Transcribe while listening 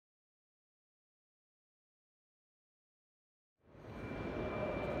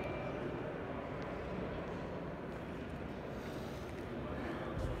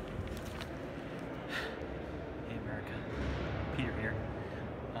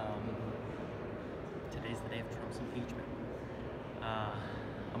Impeachment.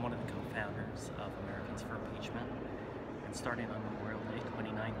 I'm one of the co-founders of Americans for Impeachment, and starting on Memorial Day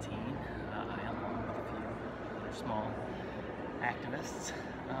 2019, I, along with a few other small activists,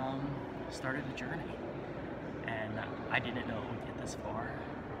 started a journey. And I didn't know it would get this far,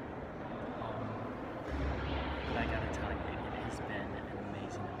 but I gotta tell you, it has been an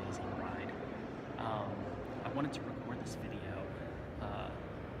amazing, amazing ride. I wanted to record this video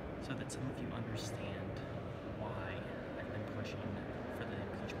so that some of you understand why I've been pushing for the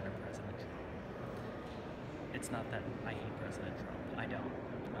impeachment of President Trump. It's not that I hate President Trump, I don't.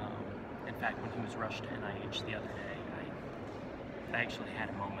 In fact, when he was rushed to NIH the other day, I actually had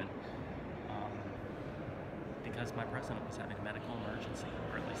a moment because my president was having a medical emergency,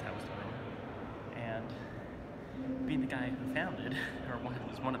 or at least that was the rumor. And being the guy who founded, or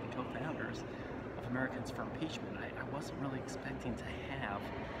was one of the co-founders of Americans for Impeachment, I wasn't really expecting to have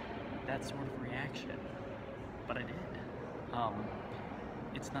that sort of reaction, but I did.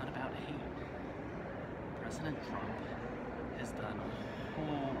 It's not about hate. President Trump has done a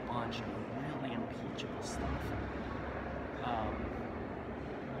whole bunch of really impeachable stuff.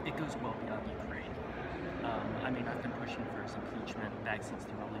 It goes well beyond Ukraine. I've been pushing for his impeachment back since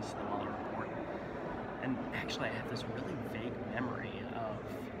the release of the Mueller report. And actually, I have this really vague memory of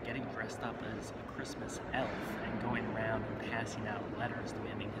getting dressed up as a Christmas elf and going around and passing out letters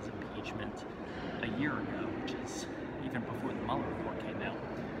demanding his impeachment a year ago, which is even before the Mueller report came out.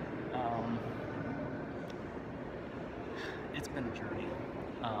 It's been a journey.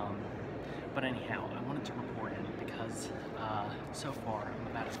 But anyhow, I wanted to report in because so far I'm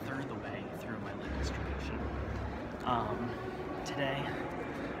about a third of the way through my lead distribution. Today,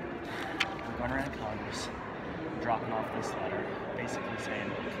 I'm going around Congress, dropping off this letter, basically saying,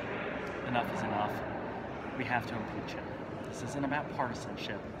 look, enough is enough. We have to impeach him. This isn't about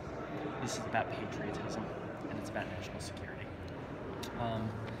partisanship. This is about patriotism, and it's about national security.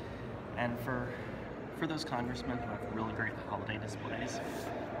 And for those congressmen who have really great holiday displays,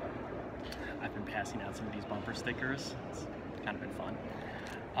 I've been passing out some of these bumper stickers. It's kind of been fun.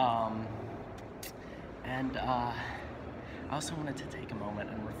 I also wanted to take a moment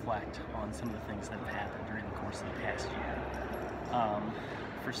and reflect on some of the things that have happened during the course of the past year.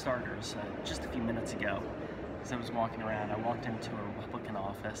 For starters, just a few minutes ago, as I was walking around, I walked into a Republican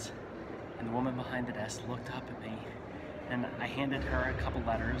office, and the woman behind the desk looked up at me, and I handed her a couple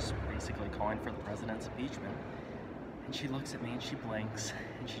letters, basically calling for the president's impeachment. And she looks at me and she blinks,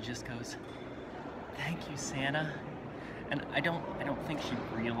 and she just goes, "Thank you, Santa." And I don't think she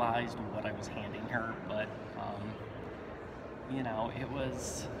realized what I was handing her, but you know, it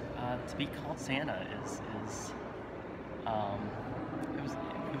was to be called Santa it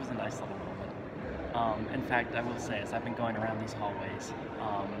was a nice little moment. In fact, I will say, as I've been going around these hallways,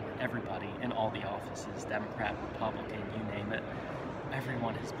 everybody in all the offices, Democrat, Republican, you name it,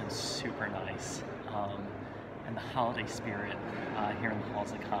 everyone has been super nice. And the holiday spirit here in the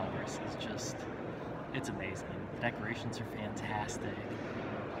halls of Congress is just, it's amazing. The decorations are fantastic.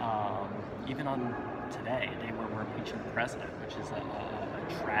 Even on today, the day where we're impeaching the president, which is a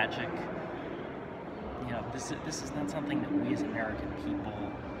tragic, you know, this is not something that we as American people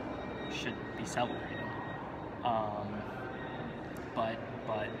should be celebrating. But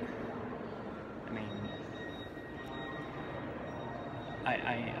I mean,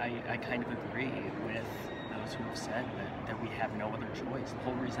 I kind of agree with those who have said that we have no other choice. The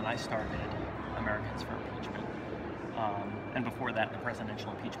whole reason I started Americans for Impeachment, and before that, the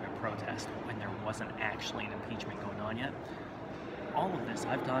presidential impeachment protest, when there wasn't actually an impeachment going on yet, all of this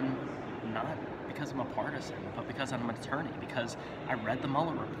I've done not because I'm a partisan, but because I'm an attorney, because I read the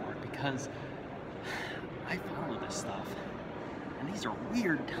Mueller report, because I follow this stuff. And these are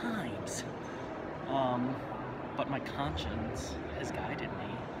weird times. But my conscience has guided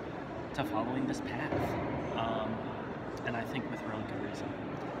me to following this path. And I think with really good reason.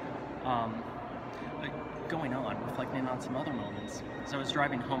 Going on, reflecting on some other moments. As I was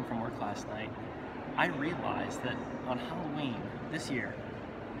driving home from work last night, I realized that on Halloween this year,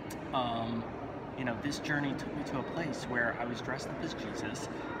 you know, this journey took me to a place where I was dressed up as Jesus.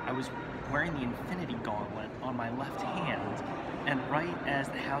 I was wearing the Infinity Gauntlet on my left hand, and right as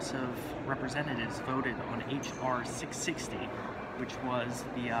the House of Representatives voted on H.R. 660, which was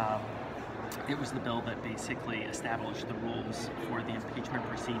it was the bill that basically established the rules for the impeachment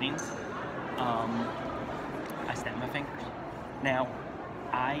proceedings, I snapped my fingers. Now,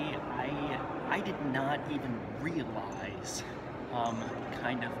 I did not even realize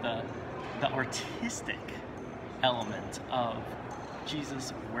kind of the artistic element of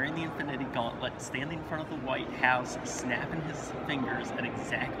Jesus wearing the Infinity Gauntlet, standing in front of the White House, snapping his fingers at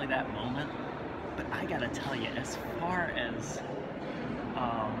exactly that moment. But I gotta tell you, as far as,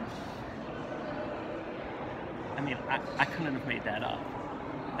 I mean, I couldn't have made that up.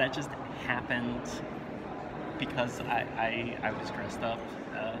 That just happened because I was dressed up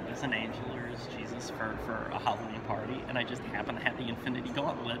as an angel or as Jesus for a Halloween party, and I just happened to have the Infinity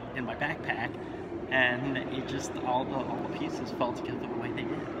Gauntlet in my backpack, and it just, all the pieces fell together the way they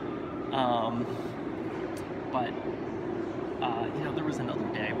did. But you know, there was another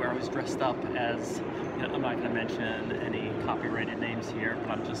day where I was dressed up as, you know, I'm not going to mention any copyrighted names here, but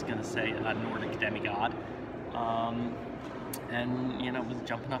I'm just going to say a Nordic demigod. And, you know, was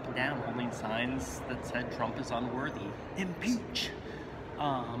jumping up and down, holding signs that said Trump is unworthy. Impeach! You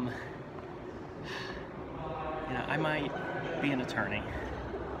know, I might be an attorney,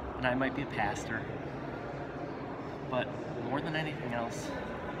 and I might be a pastor, but more than anything else,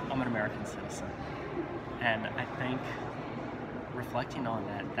 I'm an American citizen. And I think, reflecting on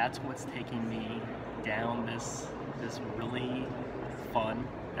that, that's what's taking me down this really fun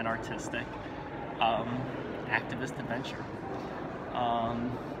and artistic activist adventure.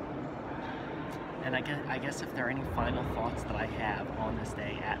 And I guess if there are any final thoughts that I have on this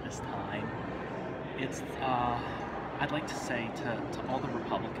day at this time, it's I'd like to say to all the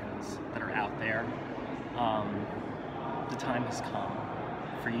Republicans that are out there, the time has come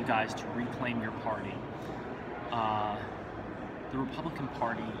for you guys to reclaim your party. The Republican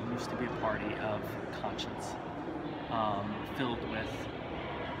Party used to be a party of conscience, filled with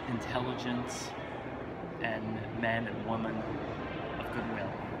intelligence and men and women of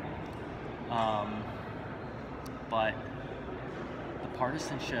goodwill. But the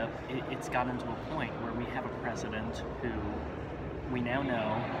partisanship, it's gotten to a point where we have a president who we now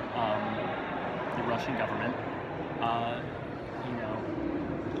know, the Russian government, you know,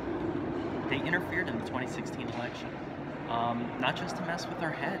 they interfered in the 2016 election. Not just to mess with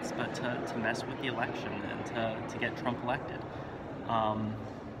our heads, but to mess with the election and to get Trump elected.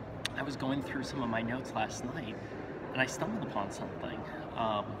 I was going through some of my notes last night, and I stumbled upon something,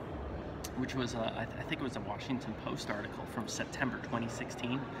 which was, I think it was a Washington Post article from September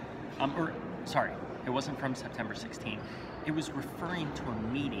 2016. Or, sorry, it wasn't from September 16. It was referring to a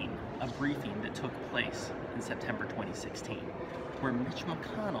meeting, a briefing that took place in September 2016, where Mitch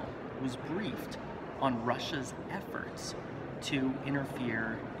McConnell was briefed on Russia's efforts to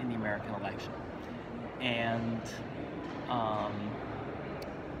interfere in the American election. And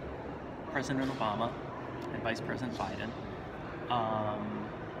President Obama and Vice President Biden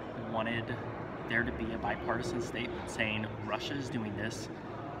wanted there to be a bipartisan statement saying, Russia is doing this,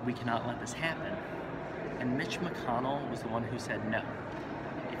 we cannot let this happen. And Mitch McConnell was the one who said, no.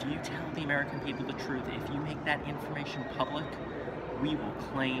 If you tell the American people the truth, if you make that information public, we will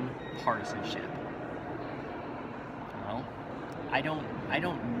claim partisanship. Well, I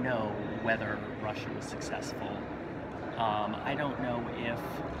don't know whether Russia was successful. I don't know if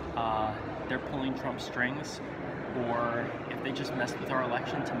they're pulling Trump's strings, or if they just messed with our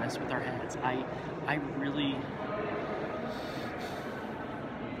election to mess with our heads. I really,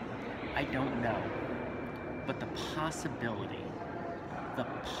 I don't know. But the possibility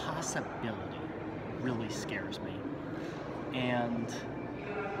really scares me. And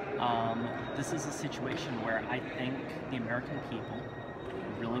this is a situation where I think the American people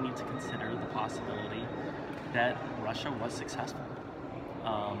really need to consider the possibility that Russia was successful.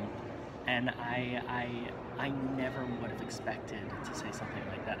 And I never would have expected to say something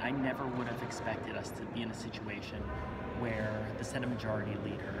like that. I never would have expected us to be in a situation where the Senate Majority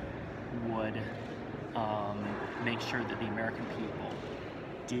Leader would make sure that the American people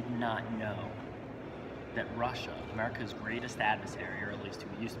did not know that Russia, America's greatest adversary, or at least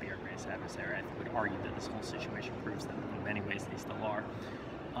who used to be our greatest adversary, I would argue that this whole situation proves that in many ways they still are,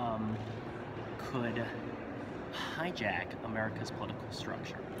 could hijack America's political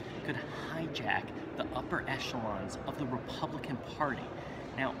structure, could hijack the upper echelons of the Republican Party.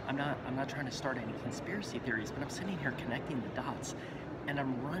 Now, I'm not trying to start any conspiracy theories, but I'm sitting here connecting the dots, and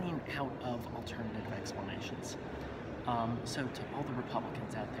I'm running out of alternative explanations. So to all the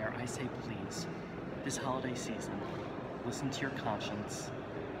Republicans out there, I say please, this holiday season, listen to your conscience,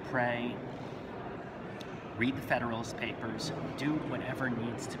 pray, read the Federalist Papers, do whatever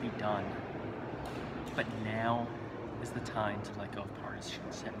needs to be done. But now is the time to let go of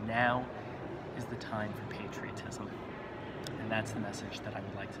partisanship. Now is the time for patriotism. And that's the message that I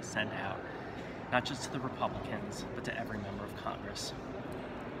would like to send out, not just to the Republicans, but to every member of Congress.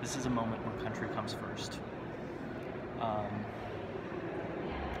 This is a moment where country comes first.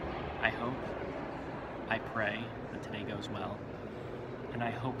 I hope, I pray that today goes well, and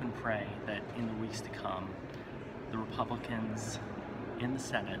I hope and pray that in the weeks to come, the Republicans in the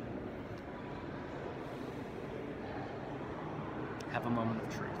Senate have a moment of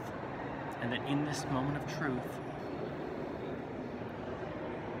truth. And that in this moment of truth,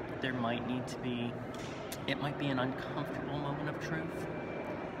 there might need to be, it might be an uncomfortable moment of truth,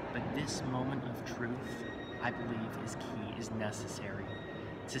 but this moment of truth, I believe, is key, is necessary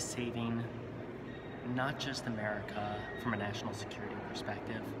to saving not just America from a national security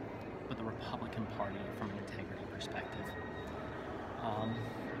perspective, but the Republican Party from an integrity perspective.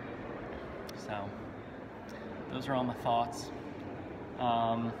 So, those are all my thoughts.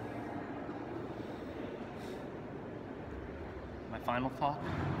 My final thought?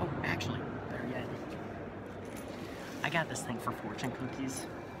 Oh, actually, better yet. I got this thing for fortune cookies.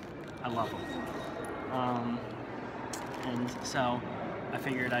 I love them. And so I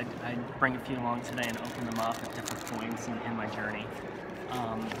figured I'd bring a few along today and open them up at different points in my journey.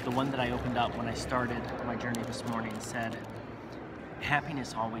 The one that I opened up when I started my journey this morning said,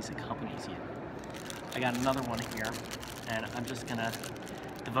 happiness always accompanies you. I got another one here, and I'm just gonna,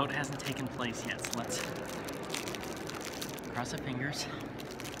 the vote hasn't taken place yet, so let's cross our fingers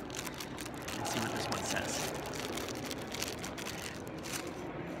and see what this one says.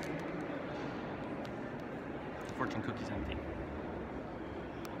 Fortune cookie's empty.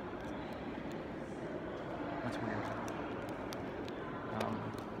 That's weird.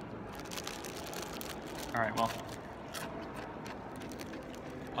 Alright, well,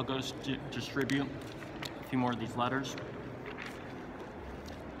 I'll go distribute a few more of these letters,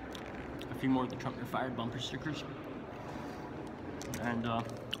 a few more of the Trump You're Fired bumper stickers, and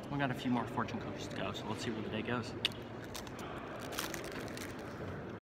we got a few more fortune cookies to go, so let's see where the day goes.